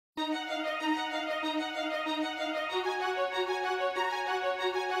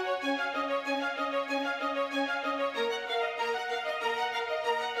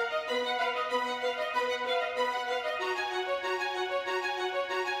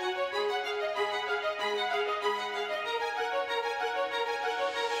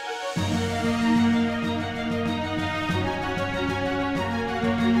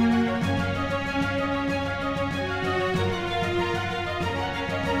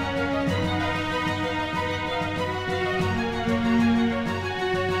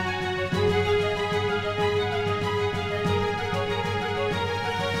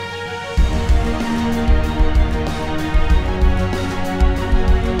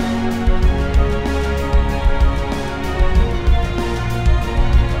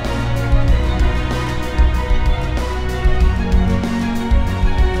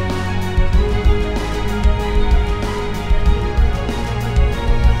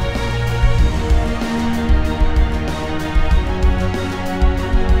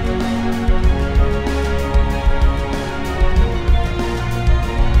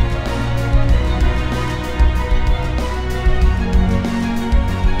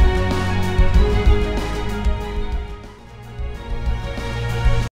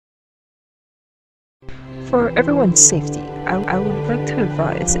For everyone's safety, I would like to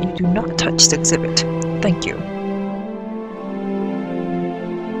advise that you do not touch the exhibit. Thank you.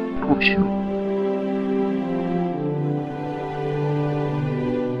 Oh shoot.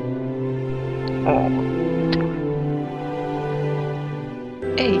 Oh.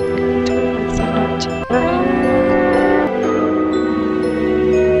 Hey, don't say not.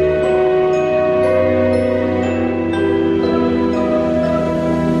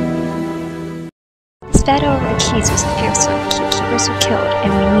 That over the keys was fearsome. Keepers were killed,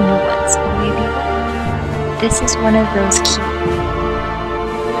 and we need new ones. Will you be one? This is one of those keys.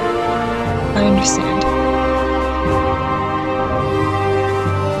 I understand.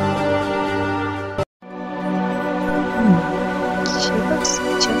 She looks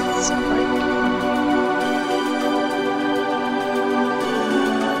just like...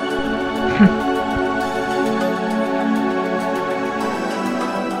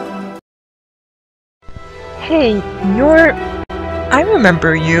 Hey, you're... I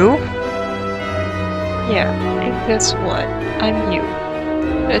remember you! Yeah, and guess what? I'm you.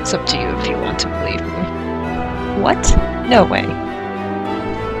 It's up to you if you want to believe me. What? No way.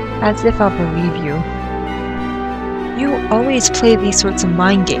 As if I'll believe you. You always play these sorts of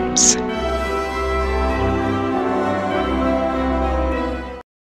mind games.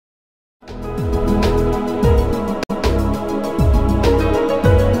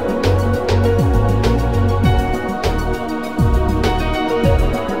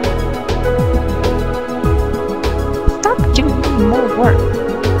 Stop giving me more work.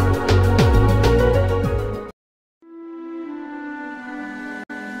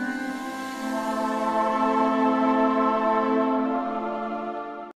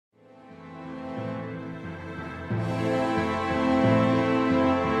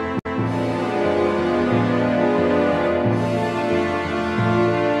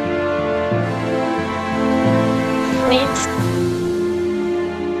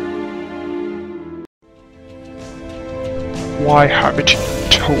 Why haven't you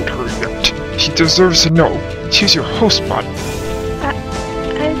told her yet? She deserves to know. She's your host body.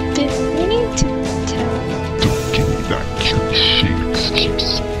 I've been meaning to tell... Don't give me that cliche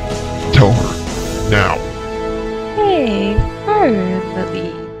excuse. Tell her, now. Hey,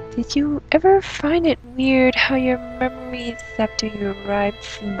 Lily, did you ever find it weird how your memories after you arrived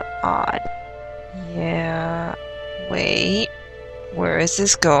seem odd? Yeah... Wait... Where is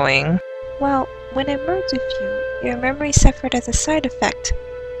this going? Well, when I merged with you, your memory suffered as a side effect.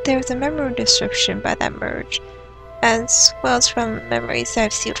 There was a memory disruption by that merge, as well as from memories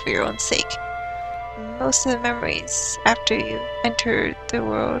I've sealed for your own sake. Most of the memories after you entered the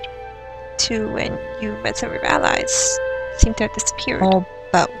world to when you met some of your allies seem to have disappeared. All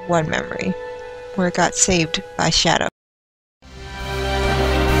but one memory, where it got saved by Shadow.